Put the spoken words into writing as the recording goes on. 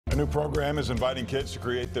A new program is inviting kids to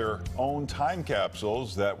create their own time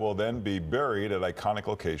capsules that will then be buried at iconic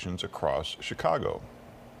locations across Chicago.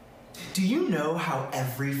 Do you know how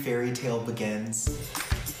every fairy tale begins?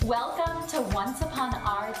 Welcome to Once Upon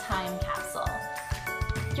Our Time Capsule.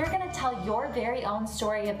 You're going to tell your very own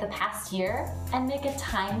story of the past year and make a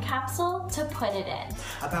time capsule to put it in.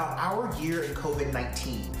 About our year in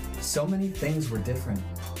COVID-19. So many things were different.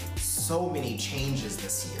 So many changes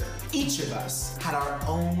this year. Each of us had our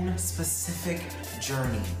own specific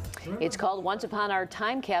journey. It's called Once Upon Our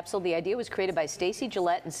Time Capsule. The idea was created by Stacy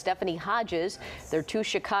Gillette and Stephanie Hodges. They're two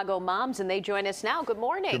Chicago moms, and they join us now. Good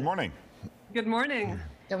morning. Good morning. Good morning.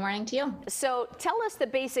 Good morning to you. So tell us the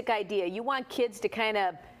basic idea. You want kids to kind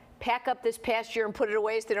of pack up this past year and put it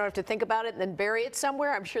away so they don't have to think about it and then bury it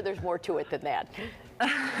somewhere? I'm sure there's more to it than that.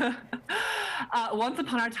 Once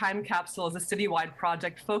Upon Our Time Capsule is a citywide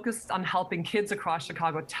project focused on helping kids across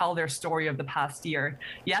Chicago tell their story of the past year.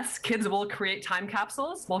 Yes, kids will create time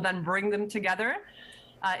capsules. We'll then bring them together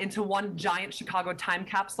into one giant Chicago time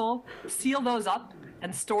capsule, seal those up,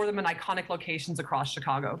 and store them in iconic locations across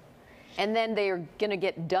Chicago. And then they're going to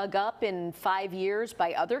get dug up in 5 years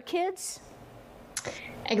by other kids?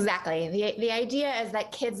 Exactly. The idea is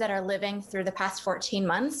that kids that are living through the past 14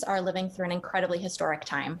 months are living through an incredibly historic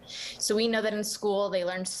time. So we know that in school they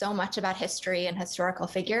learned so much about history and historical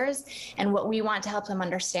figures. And what we want to help them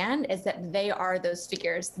understand is that they are those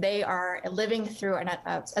figures. They are living through,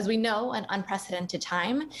 as we know, an unprecedented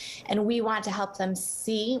time. And we want to help them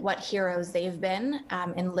see what heroes they've been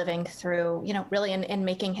in living through, really in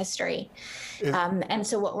making history. And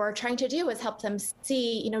so what we're trying to do is help them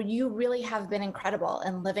see, you really have been incredible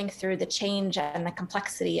and living through the change and the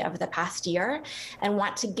complexity of the past year, and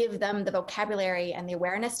want to give them the vocabulary and the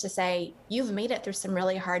awareness to say, you've made it through some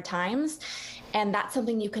really hard times, and that's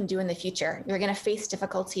something you can do in the future. You're going to face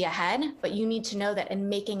difficulty ahead, but you need to know that in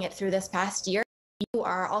making it through this past year, you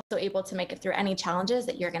are also able to make it through any challenges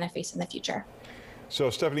that you're going to face in the future. So,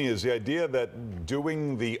 Stephanie, is the idea that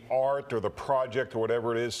doing the art or the project or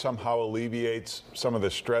whatever it is somehow alleviates some of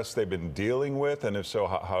the stress they've been dealing with? And if so,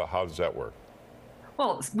 how does that work?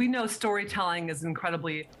 Well, we know storytelling is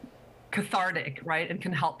incredibly cathartic, right? And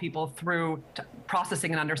can help people through processing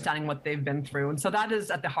and understanding what they've been through. And so that is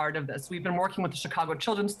at the heart of this. We've been working with the Chicago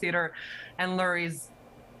Children's Theater and the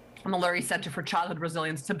Lurie Center for Childhood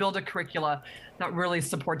Resilience to build a curricula that really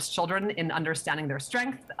supports children in understanding their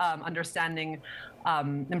strength, understanding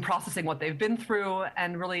and processing what they've been through,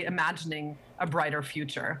 and really imagining a brighter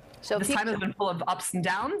future. So this time has been full of ups and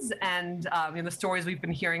downs, and the stories we've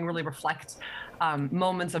been hearing really reflect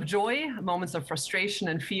moments of joy, moments of frustration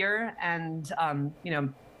and fear, and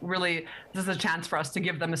really, this is a chance for us to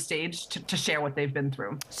give them a stage to share what they've been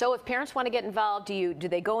through. So if parents want to get involved, do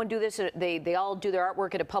they go and do this? They all do their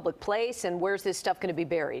artwork at a public place, and where's this stuff going to be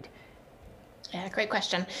buried? Yeah, great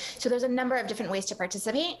question. So there's a number of different ways to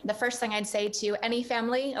participate. The first thing I'd say to any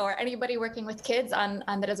family or anybody working with kids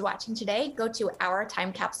that is watching today, go to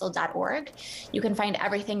ourtimecapsule.org. You can find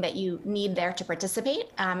everything that you need there to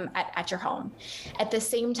participate at your home. At the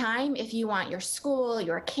same time, if you want your school,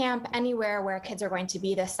 your camp, anywhere where kids are going to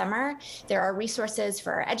be this summer, there are resources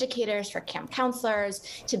for educators, for camp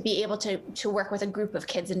counselors, to be able to work with a group of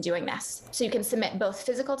kids in doing this. So you can submit both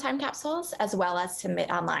physical time capsules as well as submit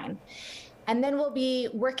online. And then we'll be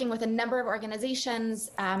working with a number of organizations,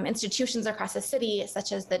 institutions across the city,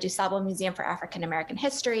 such as the DuSable Museum for African American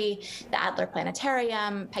History, the Adler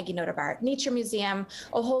Planetarium, Peggy Notabart Nature Museum,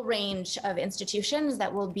 a whole range of institutions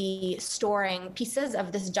that will be storing pieces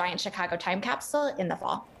of this giant Chicago time capsule in the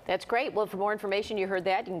fall. That's great. Well, for more information, you heard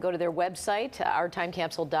that, you can go to their website,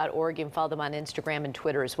 ourtimecapsule.org. You can follow them on Instagram and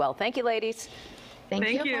Twitter as well. Thank you, ladies. Thank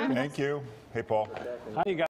you. Thank you. Hey, Paul. Hi, you guys.